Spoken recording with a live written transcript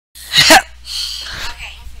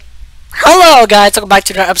Hello guys, welcome back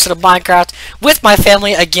to another episode of Minecraft with my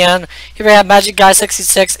family again. Here we have Magic Guy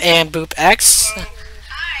 66 and Boop X.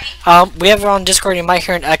 We have it on Discord. You might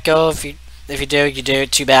hear an echo. If you do, you do.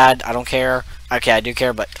 Too bad. I don't care. Okay, I do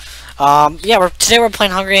care, but yeah. Today we're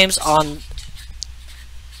playing Hunger Games on.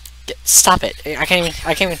 Stop it! I can't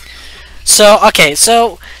even. So okay,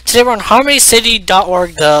 so today we're on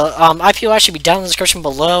HarmonyCity.org. The IP will actually be down in the description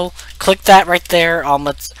below. Click that right there. I'm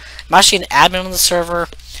actually an admin on the server.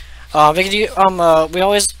 We can do, we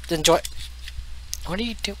always enjoy. What are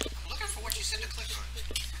you doing? I'm looking for what you said to click on.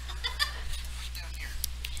 Down here.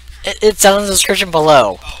 It's down in the description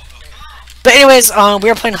below. Oh, okay. But anyways, we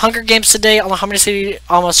are playing Hunger Games today on the Harmony City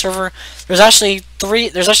server. There's actually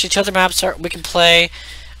two other maps that we can play.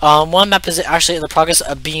 One map is actually in the progress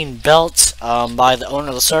of being built by the owner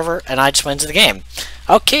of the server, and I just went into the game.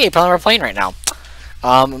 Okay, probably we're playing right now.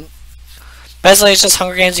 Basically, it's just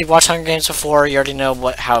Hunger Games. You've watched Hunger Games before. You already know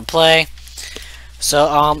how to play. So,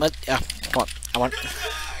 yeah, come on.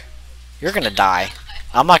 You're gonna die.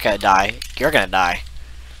 I'm not gonna die. You're gonna die.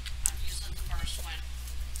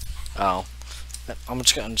 Oh, I'm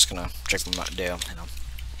just gonna drink my Mountain Dew. You know.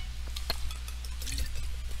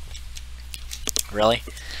 Really?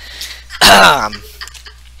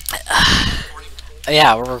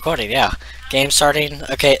 Yeah, we're recording. Yeah, game starting.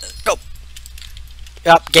 Okay, go.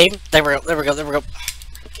 Yup, game. There we go.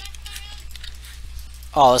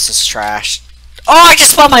 Oh, this is trash. Oh, I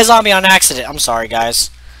just spawned my zombie on accident. I'm sorry, guys.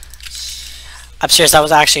 I'm serious, that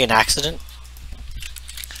was actually an accident.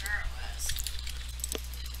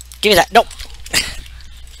 Give me that. Nope.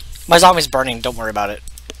 My zombie's burning. Don't worry about it.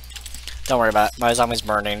 Don't worry about it. My zombie's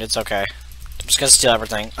burning. It's okay. I'm just gonna steal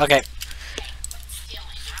everything. Okay.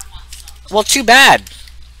 Well, too bad.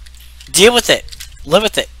 Deal with it. Live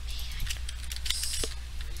with it.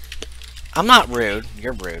 I'm not rude.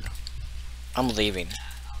 You're rude. I'm leaving.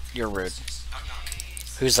 You're rude.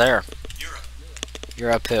 Who's there?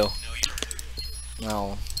 You're up who?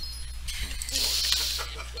 No.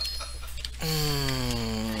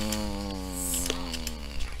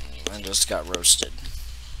 I just got roasted.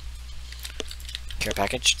 Care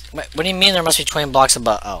package? What do you mean there must be 20 blocks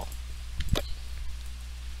above? Oh.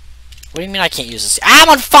 What do you mean I can't use this? I'm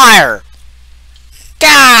on fire!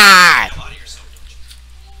 God!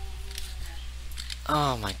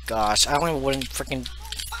 Oh my gosh, I don't even wouldn't freaking.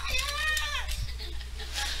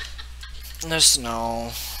 There's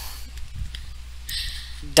no.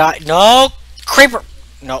 Die. No! Creeper!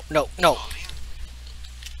 No.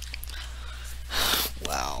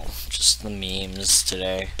 Wow, just the memes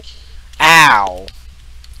today. Ow!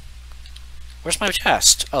 Where's my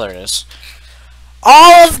chest? Oh, there it is.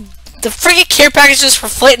 All of the freaking care packages for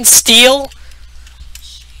flint and steel?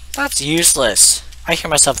 That's useless. I hear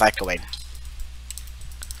myself echoing.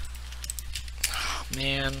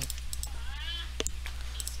 Man.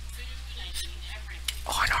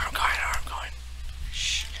 Oh, I know where I'm going.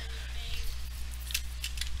 Shh.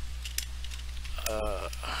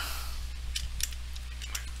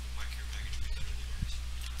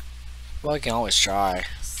 Well, I can always try.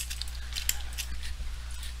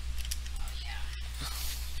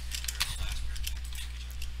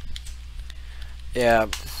 Yeah.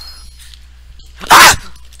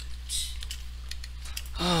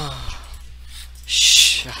 Ah!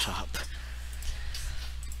 Shut up.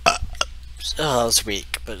 Oh, that was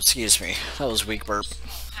weak, but excuse me. That was weak burp.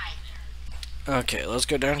 Okay, let's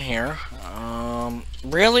go down here.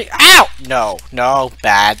 Really? Ow! No,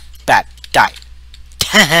 bad. Die.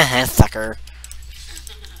 Sucker.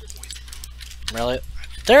 Really?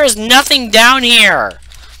 There is nothing down here!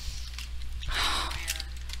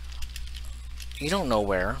 You don't know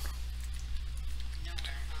where.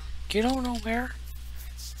 You don't know where?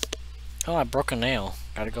 Oh, I broke a nail.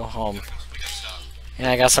 Gotta go home.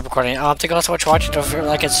 Yeah, I gotta stop recording. Thank you guys so much for watching. Don't forget to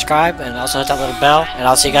like and subscribe, and also hit that little bell. And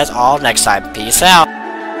I'll see you guys all next time. Peace out.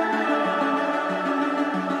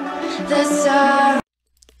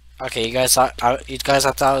 Okay, you guys thought I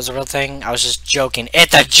thought it was a real thing. I was just joking.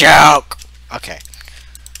 It's a joke. Okay.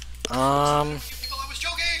 People, I was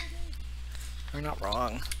joking. You're not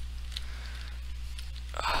wrong.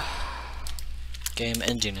 Game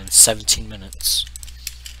ending in 17 minutes.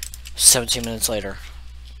 17 minutes later.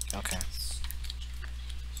 Okay.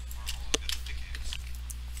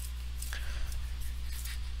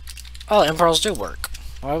 Oh, impulse do work.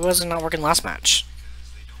 Why was it not working last match?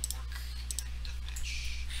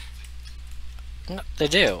 No, they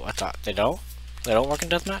do. I thought they don't. They don't work in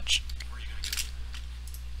deathmatch.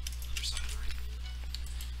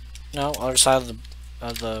 No, other side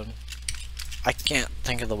of the. I can't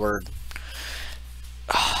think of the word.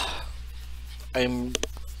 I'm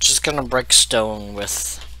just gonna break stone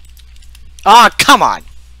with Ah, oh, come on.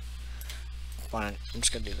 Fine, I'm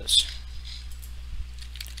just gonna do this.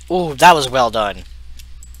 Ooh, that was well done.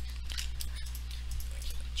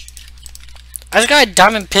 I just got a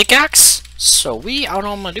diamond pickaxe. Sweet. I don't know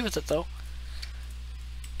what I'm gonna do with it though.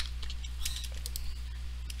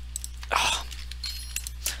 Oh.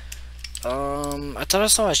 I thought I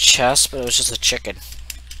saw a chest, but it was just a chicken.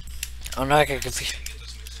 I'm not gonna confuse.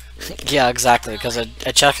 Yeah, exactly. Because a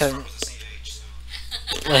chicken.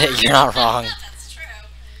 You're not wrong. That's true.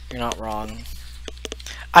 You're not wrong.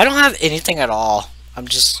 I don't have anything at all. I'm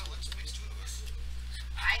just.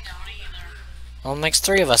 I don't either. Well, it makes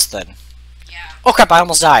 3 of us then. Yeah. Oh crap! I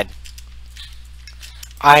almost died.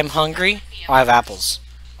 I'm hungry. Oh, I have apples.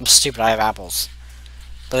 I'm stupid. I have apples,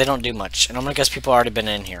 but they don't do much. And I'm gonna guess people already been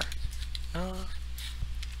in here.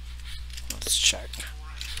 Let's check.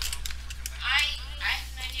 I have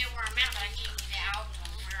an idea where I'm at, but I can't get out of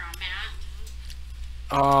where I'm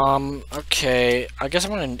at. Okay. I guess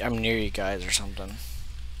I'm near you guys or something.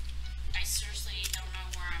 I seriously don't know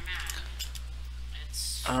where I'm at.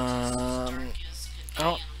 It's Um, as could be, I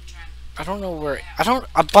don't- and I'm trying I don't know where.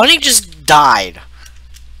 A bunny just died.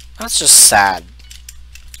 That's just sad.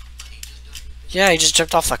 Yeah, he just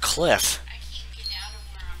jumped off a cliff. I can't get out of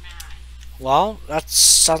where I'm at. Well, that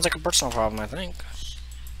sounds like a personal problem, I think.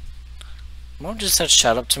 Mom just said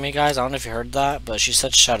shut up to me, guys. I don't know if you heard that, but she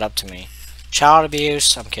said shut up to me. Child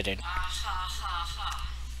abuse. I'm kidding. Ah ha ha ha.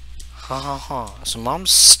 Ha ha ha. So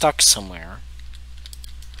mom's stuck somewhere.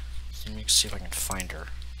 Let me see if I can find her.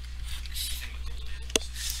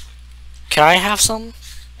 Can I have some?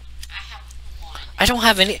 I have one. I don't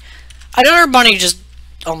have any. Another bunny just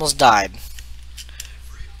almost died.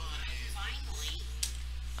 Finally.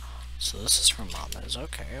 So this is for Mama's.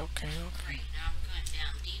 Okay, okay, okay. Right now I'm going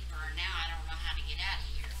down deeper, and now I don't know how to get out of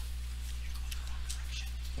here.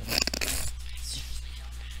 I seriously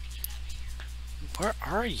don't know how to get out of here. Where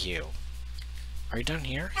are you? Are you down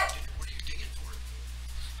here? What are you digging for?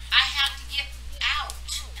 I have to get out,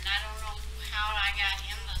 and I don't know how I got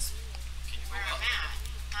in this where I'm at.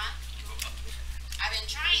 Huh? I've been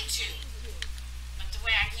trying to, but the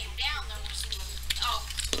way I came down, there was oh,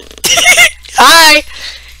 Hi!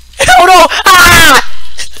 Oh no! Ah!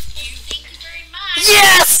 thank you very much.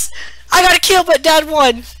 Yes! I got a kill, but Dad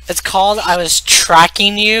won. It's called I was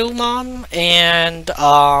tracking you, Mom, and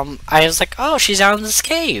I was like, oh, she's out in this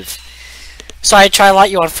cave. So I try to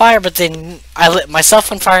light you on fire, but then I lit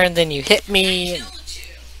myself on fire, and then you hit me. Killed you.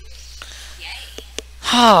 Yay.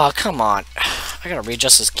 Oh, come on. I gotta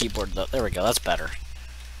readjust this keyboard though. There we go, that's better.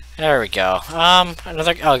 There we go.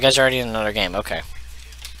 Another oh, you guys are already in another game, okay.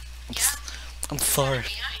 I'm sorry.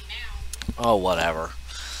 Behind now. Oh, whatever.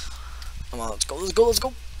 Come on, let's go, let's go, let's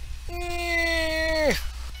go.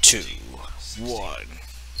 2, 1.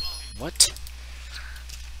 What?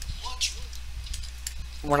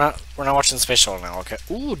 We're not watching the space shuttle now, okay.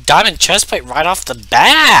 Ooh, diamond chestplate right off the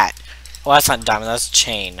bat! Oh, that's not diamond, that's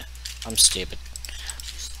chain. I'm stupid.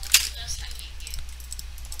 This I can't get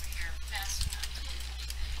over here fast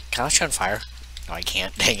enough. Can I let you on fire? No, I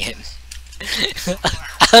can't. Dang it.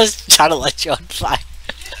 I was trying to let you on fire.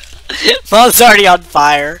 Mom's already on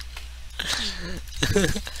fire.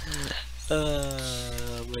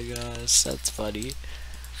 Oh my gosh, that's funny.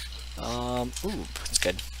 Ooh, that's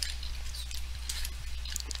good.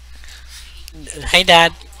 Hey,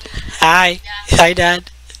 Dad. Hi. Hi, Dad.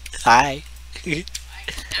 Hi. I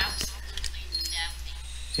absolutely nothing.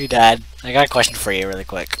 Hey, Dad. I got a question for you really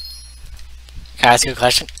quick. Can I ask you a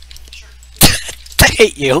question? I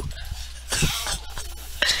hate you.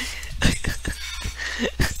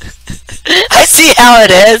 I see how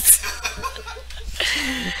it is.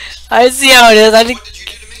 I see how it is. What did you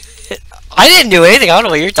do to me? I didn't do anything. I don't know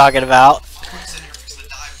what you're talking about. I said you're fixing to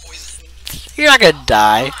die of poison. You're not gonna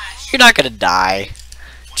die. You're not gonna die.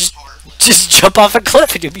 Just hard. Just jump off a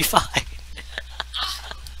cliff and you'll be fine.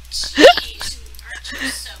 Jeez, aren't you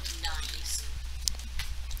so nice?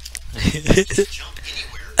 Jump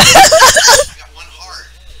anywhere. I got one heart.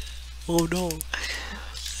 Oh no.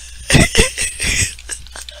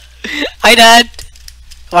 Hi, Dad.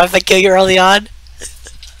 What if I kill you early on?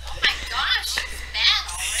 Oh my gosh, it's bad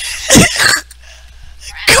already.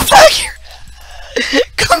 Come back here.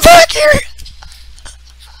 Come back here.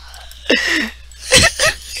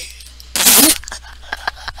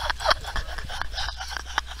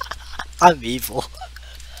 I'm evil.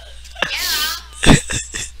 Yeah.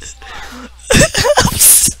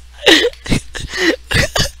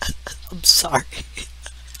 I'm sorry.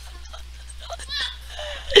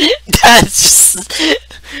 That's just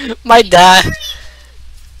my dad.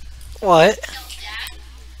 What?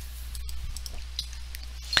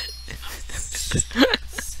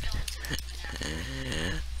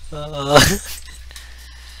 No! Crap,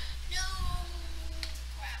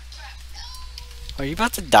 crap, no! Are you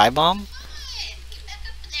about to die, Mom? Come on! Get back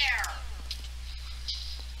up there!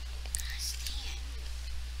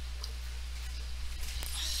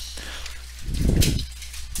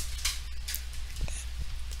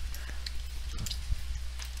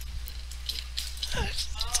 Gosh,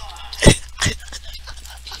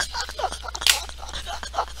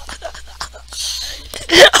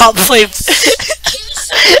 I'll play.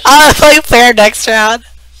 I'll play fair next round.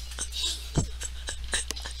 Can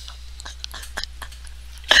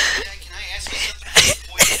I ask you something?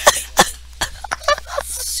 Point at me.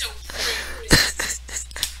 so rude. I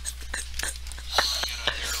got an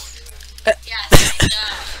arrow in your back. Yes, I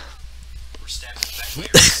know. We're stabbing the back by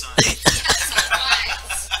your son. Yes, it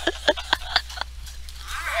was.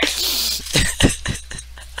 Alright.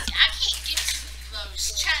 I can't get to those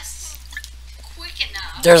chests quick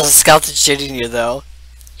enough. There's a skeleton shooting you, though.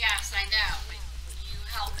 Yes, I know, but you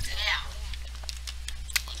helped it out.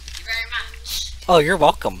 Thank you very much. Oh, you're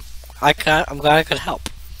welcome. I'm glad I could help.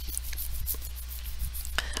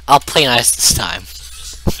 I'll play nice this time.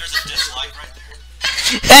 There's a dislike right there.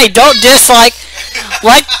 Hey, don't dislike.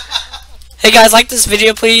 Like. Hey guys, like this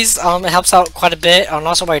video, please. It helps out quite a bit. And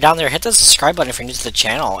also, while you're down there, hit the subscribe button if you're new to the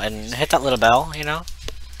channel, and hit that little bell. You know.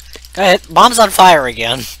 Go ahead. Mom's on fire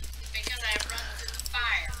again. Because I run through the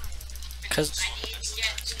fire. Because. I need to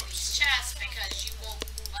get to these chests because you won't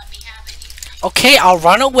let me have anything. Okay, I'll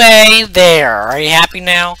run away. There. Are you happy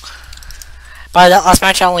now? By that last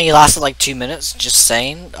match, I only lasted like 2 minutes. Just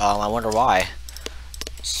saying. I wonder why.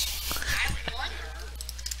 I wonder.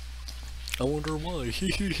 I wonder why.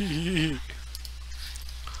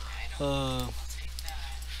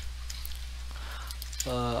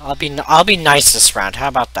 I'll be nice this round. How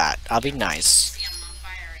about that? I'll be nice. See, I'm on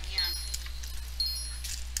fire again.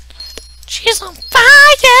 She's on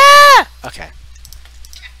fire. Okay.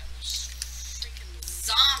 Freaking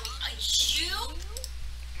zombie. You?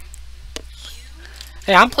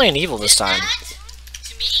 Hey, I'm playing evil this Did time. that?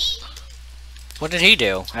 To me? What did he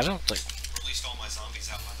do? I don't think. Released all my zombies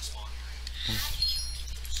out by the spawn area. How do you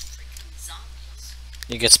get those freaking zombies?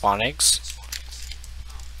 You get spawn eggs. Spawn eggs.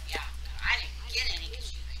 Yeah, but I didn't get any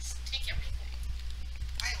because you guys take everything.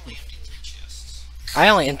 I only emptied 3 chests. I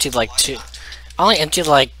only emptied like 2. I only emptied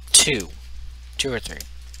like 2. 2 or 3.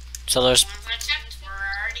 So there's. The ones I checked were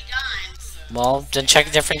already gone. So. Well, then check a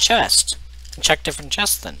different chest. Check different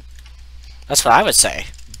chests then. That's what I would say.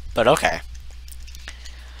 But okay.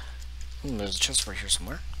 There's a chest right here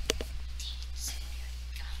somewhere.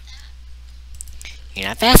 You're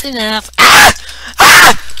not fast enough. Ah!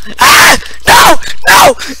 Ah! Ah! No!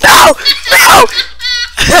 No! No! No!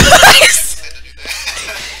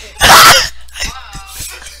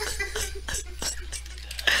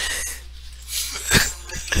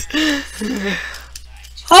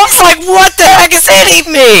 I was like, what the heck is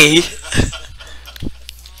hitting me?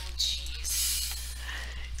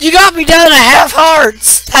 You got me down to half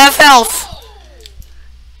hearts, half health.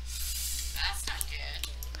 That's not good.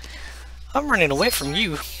 I'm running away from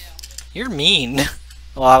you. You're mean.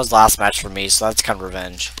 Well, that was the last match for me, so that's kind of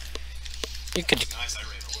revenge. You could Nice, I ran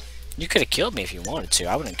away. You could have killed me if you wanted to.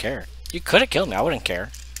 I wouldn't care. You could have killed me. I wouldn't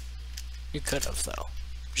care. You could have, though.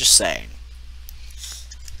 Just saying.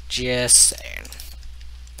 Just saying.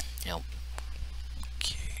 Yep.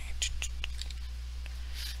 Okay.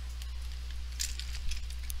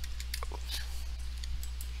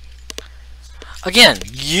 Again,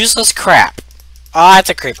 useless crap. Ah, it's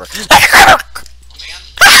a creeper. That's a creeper!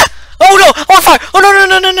 Ah! Oh no! I'm on fire! Oh no no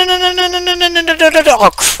no no no no no no no no no no no no! Oh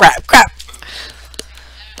crap! Crap!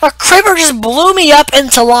 A creeper just blew me up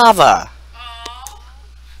into lava.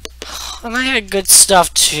 And I had good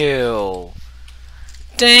stuff too.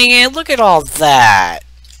 Dang it! Look at all that.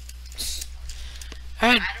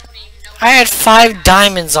 I had 5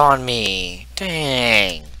 diamonds on me.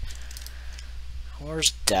 Dang. Where's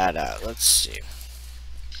Dad at? Let's see.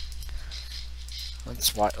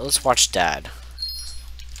 Let's watch Dad.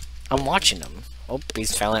 I'm watching him. Oh,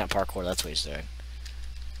 he's failing at parkour. That's what he's doing.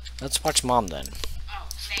 Let's watch Mom then. Oh,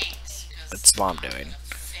 thanks. What's Mom doing?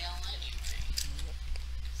 Fail anyway.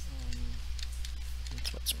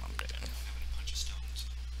 What's Mom doing? I'm having a bunch of stones.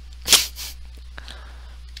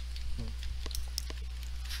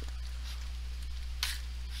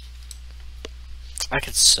 I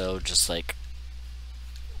could so just like.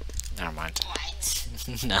 Never mind. What?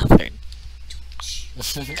 Nothing.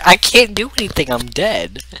 I can't do anything. I'm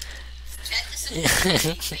dead. That doesn't mean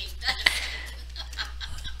anything, does it?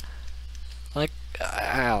 Like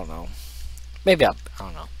I don't know. Maybe I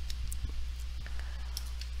don't know.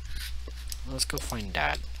 Let's go find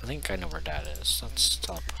Dad. I think I know where Dad is. Let's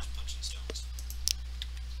teleport.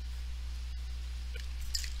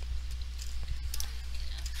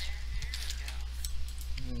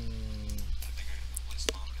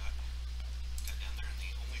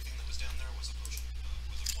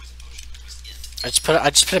 I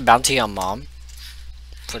just put a bounty on Mom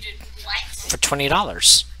You did what? for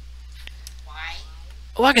 $20. Why?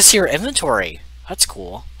 Oh, I can see her inventory. That's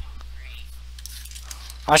cool. Great.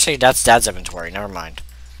 Actually, that's Dad's inventory. Never mind.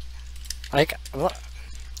 Like, what?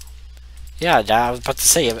 Yeah, Dad. I was about to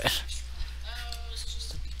say it. Oh, it's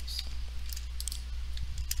just a piece.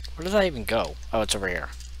 Where did I even go? Oh, it's over here.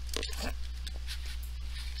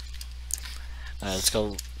 Let's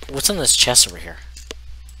go. What's in this chest over here?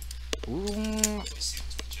 Ooh. Let me see what's in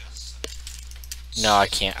the chest. No, I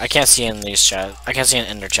can't. I can't see in these chests. I can't see in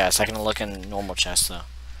Ender chests. I can look in normal chests though.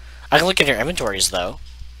 I can look in your inventories though.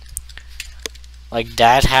 Like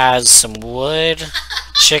Dad has some wood,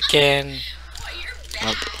 chicken. Boy, you're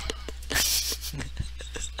bad. You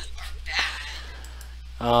are bad.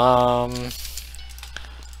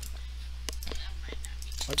 That might not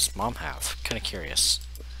be. What does Mom have? Kind of curious.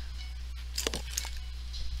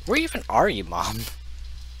 Where even are you, Mom?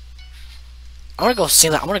 I want to go see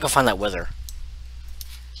that. I want to go find that wither.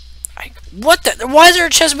 What the? Why is there a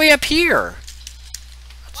chest way up here?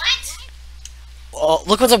 What? Oh,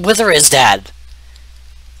 look what the wither is, Dad.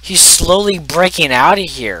 He's slowly breaking out of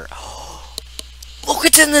here. Look,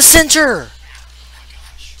 it's in the center.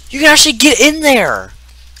 You can actually get in there.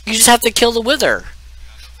 You just have to kill the wither.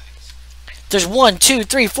 There's 1, 2,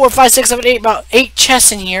 3, 4, 5, 6, 7, 8, about 8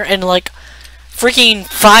 chests in here, and like freaking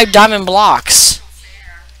 5 diamond blocks.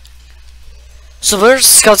 Fair. So the wither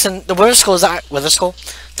skeleton, the wither skull is wither skull.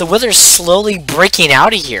 The wither's slowly breaking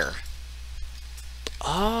out of here.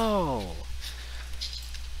 Oh.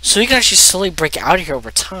 So you can actually slowly break out of here over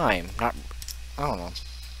time. Not, I don't know.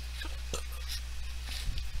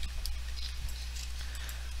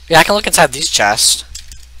 Yeah, I can look inside these chests.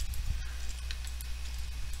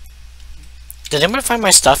 Did anyone find my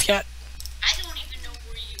stuff yet? I don't even know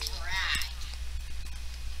where you were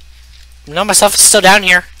at. No, my stuff is still down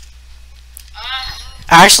here.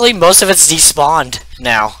 Actually, most of it's despawned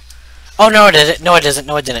now. Oh no, it didn't. No, it isn't.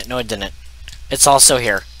 No, it didn't. No, it didn't. It's also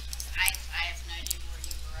here. I have no idea where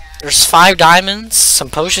you were at. There's 5 diamonds, some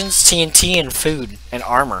potions, TNT, and food and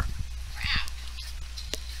armor. Crap.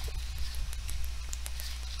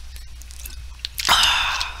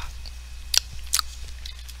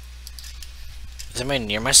 Is anybody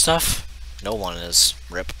near my stuff? No one is.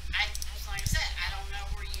 Rip. Like I said, I don't know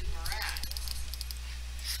where you were at.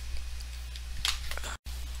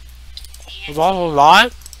 Was that a lot? I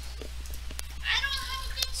don't have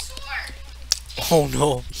a good sword. Oh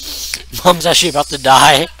no. Mom's actually about to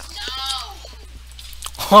die.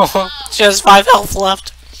 No. She has 5 health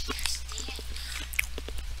left.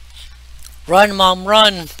 Run, Mom,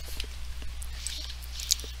 run.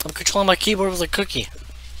 I'm controlling my keyboard with a cookie. Okay,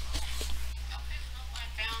 well, I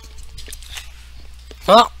found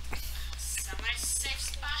Huh? a semi-safe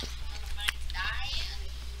spot. I'm gonna die in.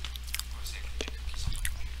 I was taking the cookies on my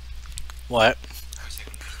computer. What? I was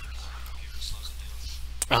taking the cookies on my computer, it slows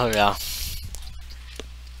it down. Oh yeah.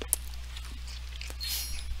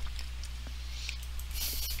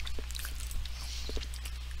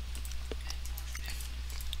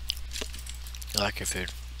 I like your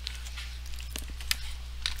food.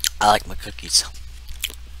 I like my cookies.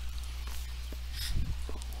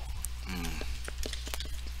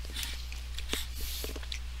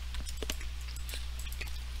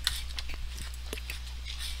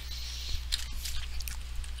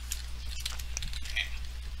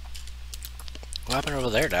 What happened over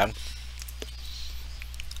there, Dad?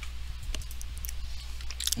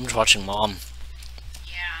 I'm just watching Mom.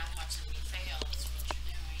 Yeah, I'm watching you fail. That's what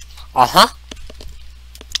you're doing. Uh-huh.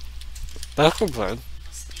 That's good. Plan.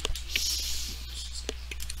 Listening to delicious.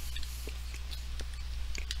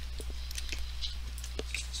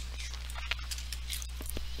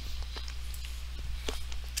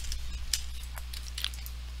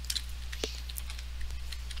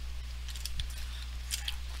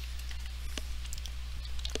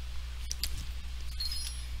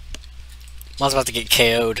 Mom's about to get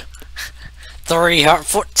KO'd. 3 heart,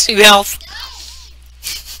 2 health.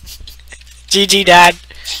 GG, Dad.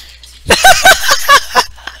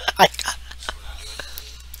 I got-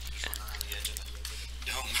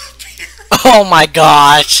 oh my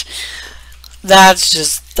gosh.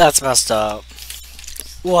 That's messed up.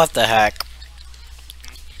 What the heck?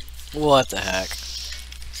 What the heck?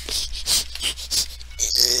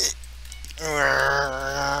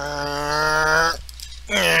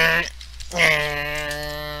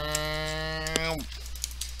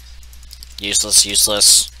 Useless,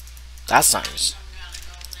 useless. That's not use. I'm gonna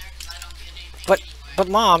go over there because I don't get anything But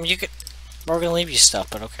anyway. Mom, you could. We're gonna leave you stuff,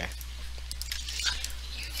 but okay.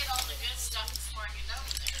 You get all the good stuff before I get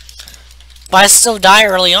over there. But I still die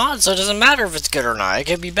early on, so it doesn't matter if it's good or not. It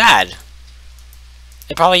could be bad.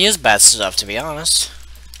 It probably is bad stuff, to be honest.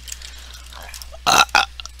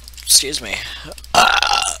 Excuse me.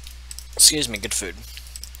 Excuse me, good food.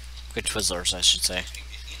 Good Twizzlers, I should say. Any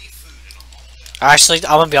food in a whole day. Actually,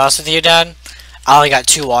 I'm gonna be honest with you, Dad. I only got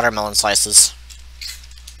 2 watermelon slices.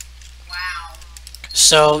 Wow.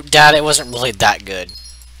 So, Dad, it wasn't really that good.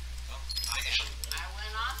 Well, I am I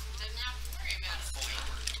went off and didn't have to worry about it.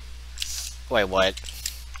 fully ordered. Wait, what?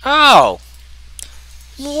 Oh!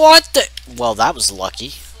 What the? Well, that was lucky.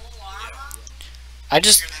 Full armor? I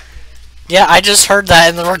just... Yeah, I just heard that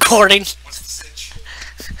in the recording. What's the sitch?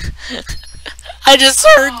 I just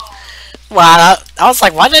heard... Oh, Wow, I was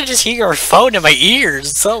like, why did I just hear your phone in my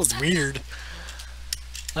ears? That was weird.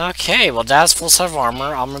 Okay, well, Dad's full set of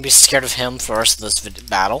armor. I'm gonna be scared of him for the rest of this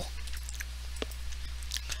battle.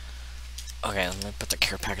 Okay, let me put the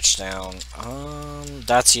care package down.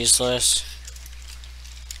 That's useless.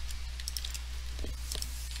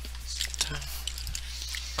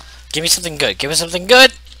 Give me something good. Give me something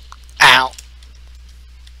good. Ow.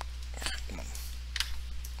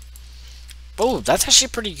 Oh, that's actually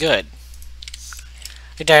pretty good.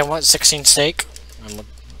 Hey, Dad, I want 16 steak.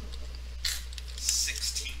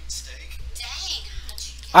 16 steak? dang.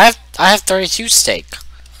 How'd you get I have 32 steak.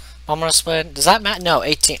 I'm gonna split. Does that matter? No,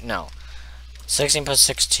 18. No, 16 plus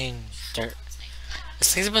 16. Is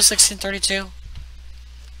 16 plus 16 32?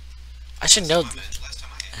 I should know. Last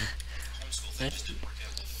time I had homeschool thing just didn't work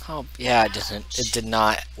out. Oh, yeah, it didn't. It did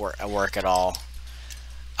not work at all.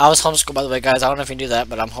 I was homeschooled, by the way, guys. I don't know if you knew that,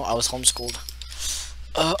 but I was homeschooled.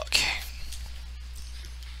 Okay.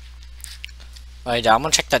 Alright, I'm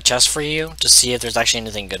gonna check that chest for you to see if there's actually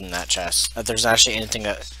anything good in that chest. If there's actually anything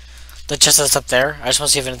that the chest that's up there. I just want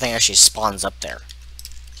to see if anything actually spawns up there.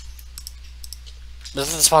 But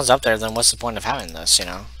if it spawns up there, then what's the point of having this? You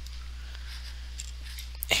know.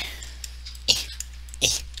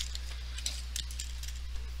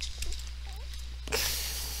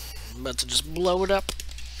 I'm about to just blow it up.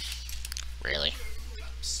 Really?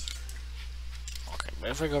 Okay, but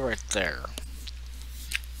if I go right there.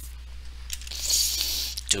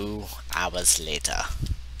 2 hours later.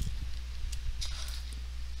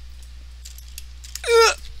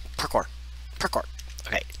 Parkour. Parkour.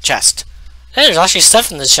 Okay, chest. Hey, there's actually stuff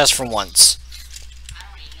in this chest for once. I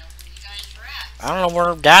don't even know where you guys were at. I don't know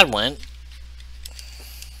where Dad went.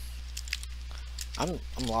 I'm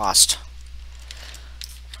lost.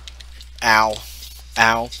 Ow.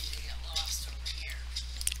 Ow. You get lost over here.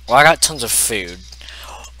 Well, I got tons of food.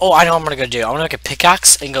 Oh, I know what I'm gonna go do. I'm gonna make a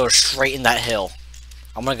pickaxe and go straight in that hill.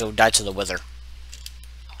 I'm gonna go die to the wither.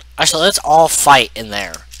 Actually, let's all fight in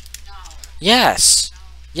there. No, Yes. no.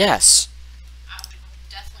 Yes. I would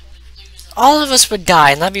definitely would lose a All of us would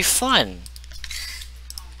die, and that'd be fun.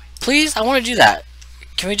 oh my Please, I want to do that.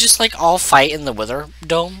 Can we just like all fight in the wither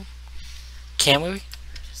dome? Can we?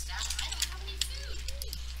 just out. I don't have any food.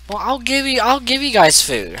 Well, I'll give you guys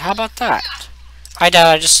food. How about that? Hi, Dad.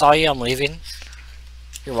 I just saw you. I'm leaving.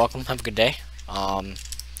 You're welcome. Have a good day.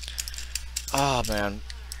 Oh man.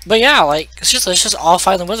 But yeah, like let's just all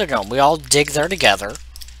fight in the wither dome. We all dig there together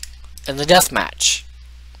in the death match.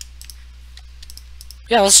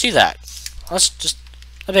 Yeah, let's do that. That'd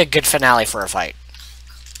be a good finale for a fight.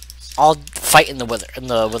 All fight in the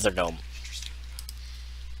wither dome.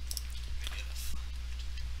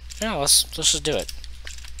 Yeah, let's just do it.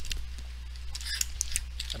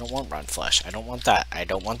 I don't want rotten flesh. I don't want that. I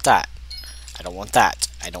don't want that. I don't want that.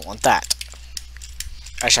 I don't want that.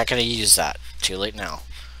 Actually, I could have used that. Too late now.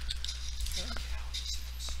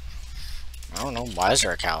 I don't know. Why is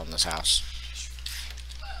there a cow in this house?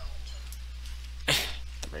 There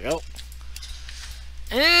we go.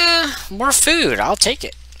 More food. I'll take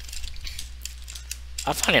it.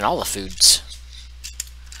 I'm finding all the foods.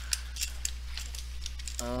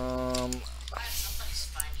 Somebody's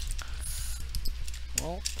fighting.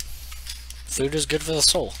 Well, food is good for the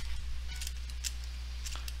soul.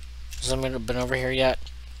 Has anyone been over here yet?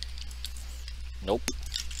 Nope.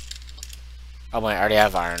 Oh wait, I already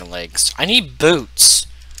have iron legs. I need boots.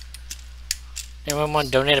 Anyone want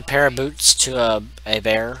to donate a pair of boots to a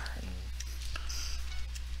bear? You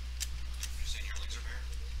saying your legs are bare?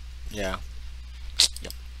 Yeah.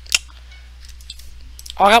 Yep.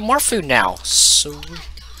 Oh, I got more food now. So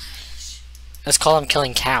let's call them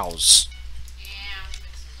killing cows. Yeah, I'm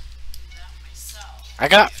fixing to do that myself. I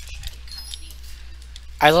got. Kind of need food.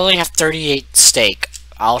 I literally have 38 steak.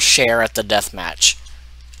 I'll share at the death match.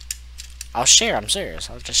 I'll share. I'm serious.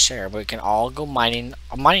 I'll just share. But we can all go mining.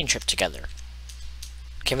 A mining trip together.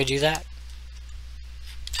 Can we do that?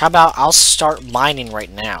 How about I'll start mining right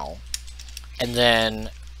now, and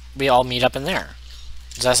then we all meet up in there.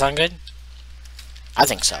 Does that sound good? I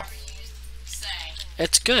think so. Whatever you say.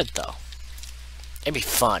 It's good though. It'd be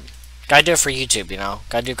fun. Gotta do it for YouTube, you know?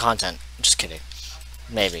 Gotta do content. Just kidding.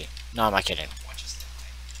 Maybe. No, I'm not kidding. Watch us die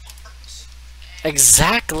on purpose.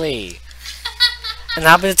 Exactly! And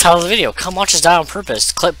that'll be the title of the video. Come watch us die on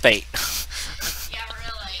purpose. Clickbait. Yeah,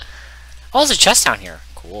 really. Oh, there's a chest down here.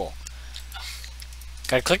 Cool.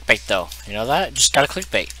 Gotta clickbait though. You know that? Just gotta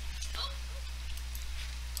clickbait.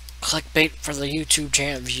 Clickbait for the YouTube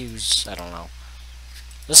channel views. I don't know.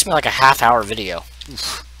 This is gonna be like a half-hour video.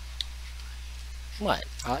 Oof. What?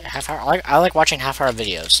 Half hour? I like watching half-hour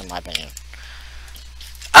videos, in my opinion.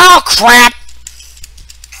 Oh crap!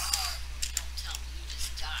 Don't tell me you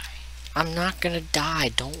just die. I'm not gonna die.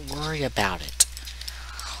 Don't worry about it.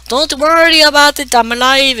 Don't worry about it. I'm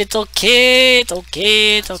alive. It's okay. It's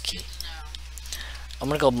okay. It's okay. No. I'm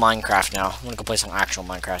gonna go Minecraft now. I'm gonna go play some actual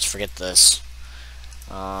Minecraft. Forget this.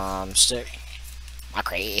 Stick.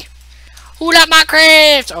 Minecraft. Who got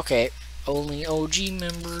Minecraft? Okay. Only OG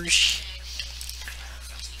members.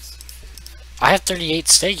 I have 38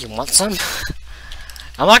 steak. You want some?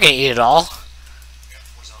 I'm not gonna eat it all. We got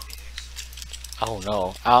 4 zombie eggs. Oh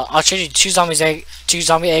no. I'll trade you 2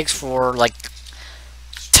 zombie eggs for like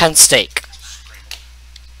 10 steak.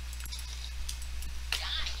 Die.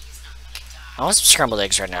 He's not gonna die. I want some scrambled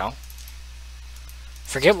eggs right now.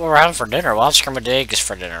 Forget what we're having for dinner. We'll have scrambled eggs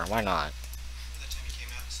for dinner. Why not? Remember that time you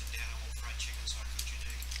came out and said, Dad, I want fried chicken, so I cooked you an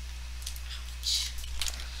egg?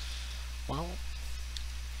 Well,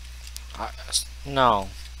 no,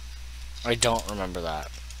 I don't remember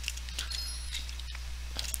that.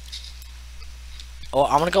 Oh,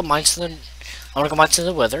 I'm gonna go mine to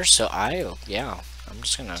the wither. So yeah, I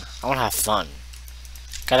wanna have fun.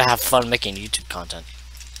 Gotta have fun making YouTube content.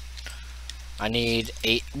 I need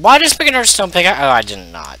 8. Why did I pick another stone pick? Oh, I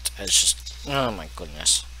did not. It's just, oh my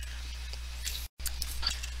goodness.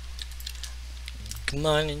 Come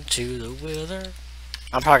on into the wither.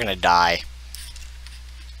 I'm probably gonna die.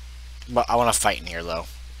 But I want to fight in here, though.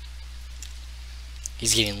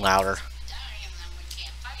 He's getting louder. Die and then we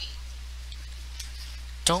can't fight.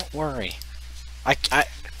 Don't worry.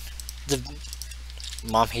 The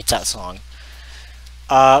mom hates that song.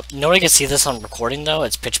 Nobody can see this on recording, though.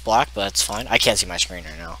 It's pitch black, but it's fine. I can't see my screen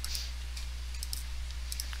right now.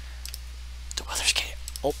 The weather's getting...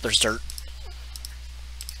 Oh, there's dirt.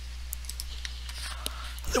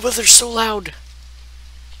 The weather's so loud.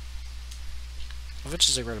 Which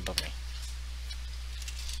is like right above me.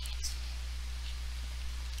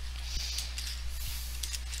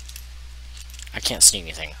 I can't see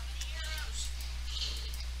anything.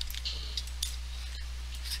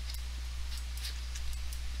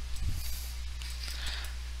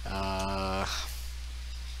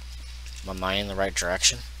 Am I in the right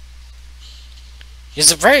direction?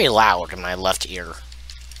 It's very loud in my left ear.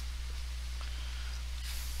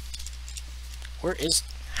 Where is...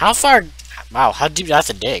 How far... Wow, how deep do I have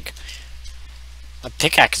to dig? My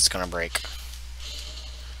pickaxe is gonna break.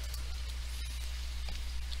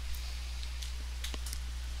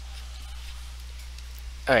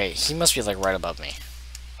 Alright, he must be like right above me.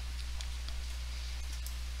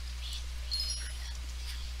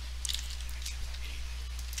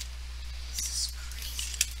 This is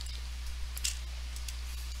crazy.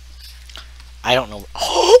 I don't know.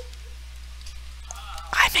 Oh!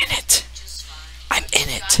 I'm in it. Just fine. I'm in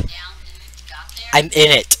You it. got down and it got there? I'm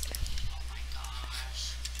in it. Oh my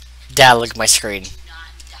gosh. Dad, look at my screen. Do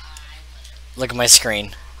not die. Whatever. Look at my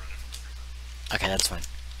screen. Okay, that's fine.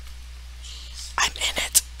 I'm in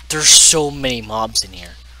it. There's so many mobs in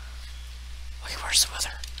here. Okay, where's the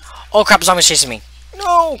weather? Oh crap, zombie's chasing me.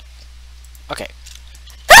 No! Okay.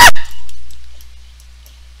 Ah!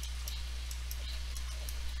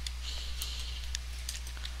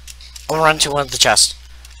 I'm gonna run to one of the chests.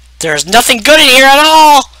 There's nothing good in here at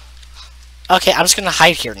all! Okay, I'm just gonna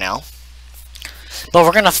hide here now. But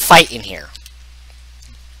we're gonna fight in here.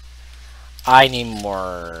 I need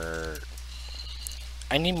more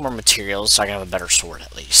materials so I can have a better sword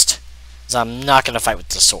at least. Because I'm not gonna fight with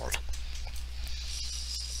the sword.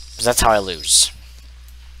 Because that's how I lose.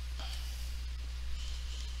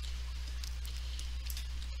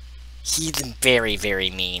 He's very, very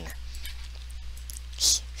mean.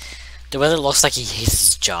 The weather looks like he hates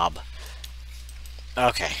his job.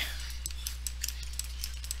 Okay.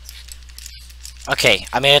 Okay,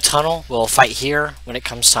 I made a tunnel. We'll fight here when it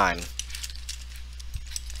comes time.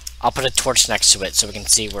 I'll put a torch next to it so we can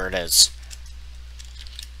see where it is.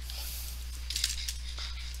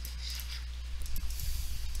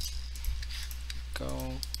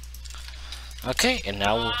 Go. Okay, and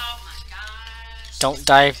now... Oh my gosh. Don't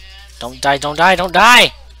die. Don't die, don't die, don't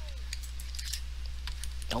die!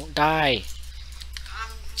 Don't die.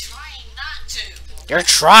 I'm trying not to. You're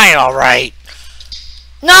trying alright.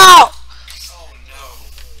 No! Oh no.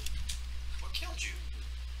 What killed you?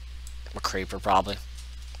 A creeper, probably.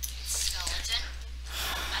 Skeleton.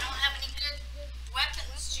 I don't have any good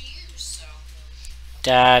weapons to use, so.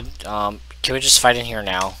 Dad, can we just fight in here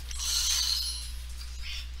now?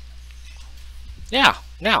 Yeah,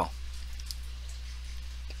 now.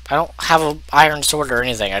 I don't have an iron sword or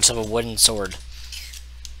anything. I just have a wooden sword.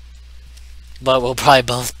 But we'll probably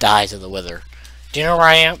both die to the wither. Do you know where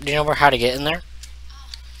I am? Do you know how to get in there?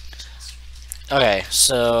 Okay,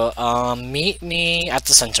 so meet me at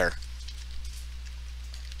the center.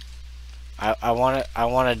 I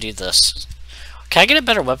wanna do this. Can I get a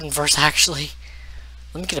better weapon first? Actually,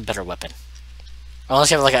 let me get a better weapon.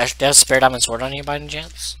 Unless you have like do you have a spare diamond sword on you by any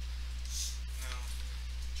chance? No.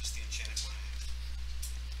 Just the enchanted one.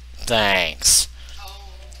 Thanks. Oh.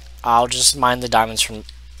 I'll just mine the diamonds from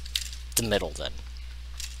the middle then.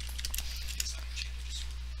 It's not enchanted.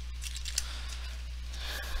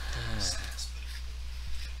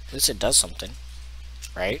 At least it does something,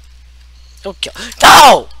 right? Don't kill.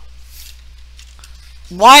 No!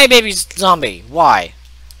 Why, baby zombie? Why?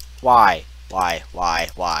 Why? Why? Why?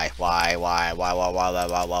 Why? Why? Why? Why? Why? Why? Why?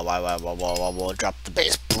 Why? Why? Why? Why? Why? Drop the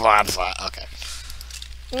base. Okay.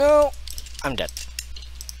 No, I'm dead.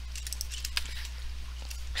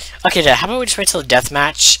 Okay, Dad. How about we just wait till the death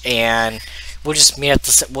match and we'll just meet at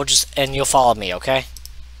the. And you'll follow me, okay?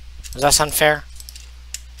 Does that sound fair?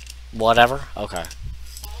 Whatever. Okay.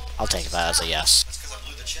 I'll take that as a yes. That's because I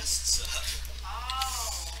blew the chests up.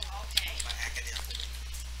 Oh, okay. My academic.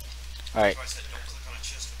 Alright. I said don't click on a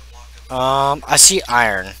chest with a block of. I see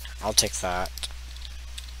iron. I'll take that.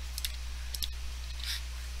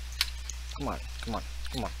 Come on, come on,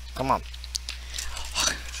 come on, come on.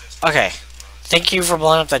 Okay. Thank you for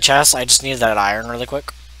blowing up the chest. I just needed that iron really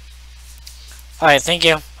quick. Alright, thank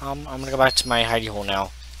you. I'm gonna go back to my hidey hole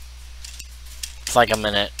now. For like a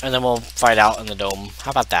minute, and then we'll fight out in the dome.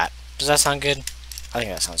 How about that? Does that sound good? I think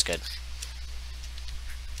that sounds good.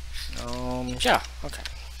 Yeah, okay.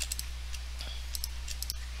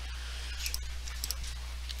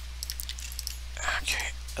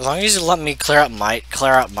 Okay. As long as you let me clear up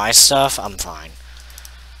my stuff, I'm fine.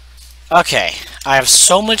 Okay. I have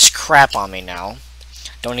so much crap on me now.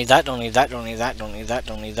 Don't need that, don't need that, don't need that, don't need that,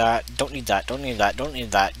 don't need that, don't need that, don't need that, don't need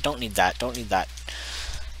that, don't need that, don't need that.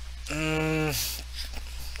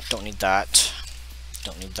 Don't need that.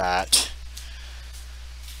 Don't need that.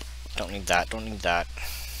 Don't need that, don't need that.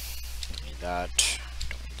 Don't need that.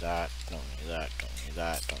 Don't need that. Don't need that. Don't need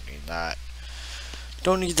that. Don't need that.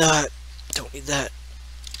 Don't need that. Don't need that.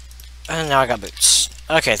 And now I got boots.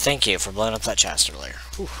 Okay, thank you for blowing up that chest earlier.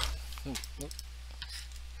 Whew. I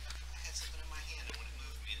had something in my hand and when it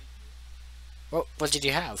moved me, What did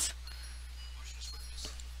you have? motionless witness.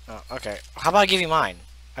 Oh, okay. How about I give you mine?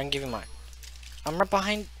 I can give you mine. I'm right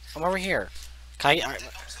behind. I'm over here. Can I?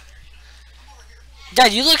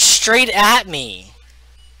 Dad, you look straight at me.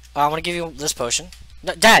 I want to give you this potion.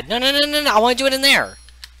 No, Dad, no, no, no, no, no. I want to do it in there.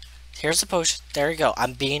 Here's the potion. There you go.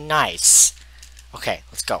 I'm being nice. Okay,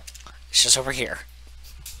 let's go. It's just over here.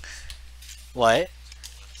 What?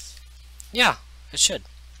 Yeah, it should.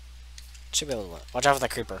 It should be able to look. Watch out for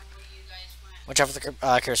that creeper. Where you guys went, Watch out for the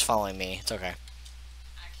creeper's following me. It's okay.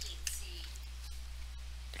 I can't see.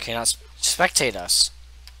 You cannot spectate us.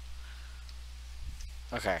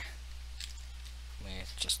 Okay. Let me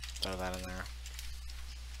just throw that in there.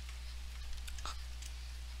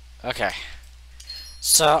 Okay.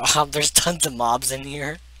 So, there's tons of mobs in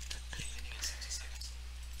here.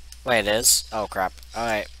 Wait, it is? Oh, crap.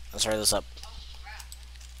 Alright, let's hurry this up.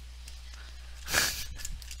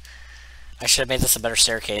 I should have made this a better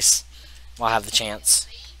staircase while I have the chance.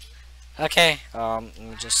 Okay, let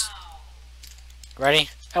me just... Ready?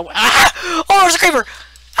 Oh, ah! Oh, there's a creeper!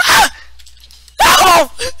 Ah! No!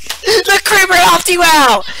 The creeper helped you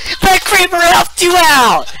out! The creeper helped you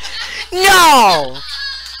out! No!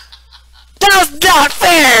 That was not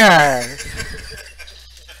fair!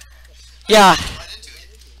 Yeah.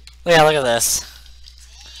 Yeah, look at this.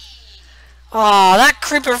 Aw, that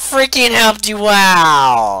creeper freaking helped you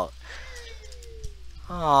out!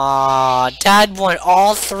 Aw, Dad won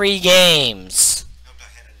all 3 games. Nope, I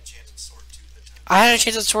had an enchanted sword too that time. I had a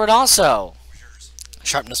chance at sword also. What was yours?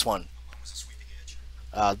 Sharpness 1. Mine was a sweeping edge.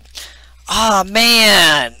 Ah,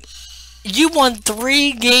 man! You won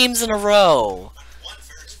 3 games in a row. One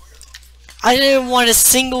fair and square though. I didn't win a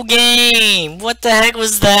single game. What the heck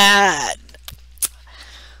was that?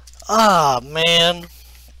 Ah, man.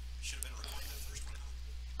 Should have been recording that first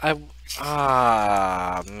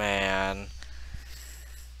one. Man.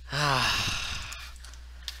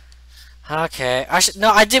 Okay.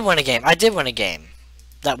 No, I did win a game. I did win a game.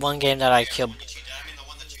 that one game that I killed. You cheated. I mean the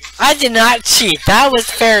one that you. I did not cheat. That was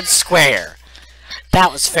fair and square.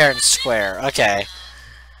 That was fair and square. Okay.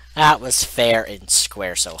 That was fair and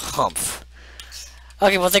square. So humph.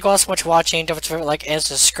 Okay, well, thank you all so much for watching. Don't forget to like and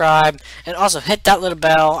subscribe, and also hit that little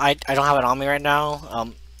bell. I don't have it on me right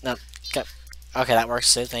now. No, okay, that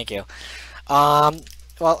works too. Thank you. Well,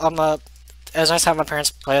 it was nice to have my parents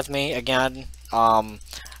play with me again. I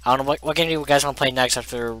don't know what game do you guys want to play next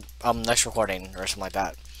after next recording or something like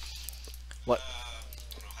that. What?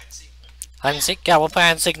 Hide and seek. Hide and seek? Yeah, we'll play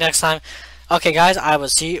hide and seek next time. Okay, guys,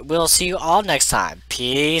 we'll see you all next time.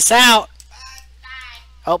 Peace out. Bye.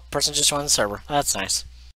 Oh, person just joined the server. That's nice.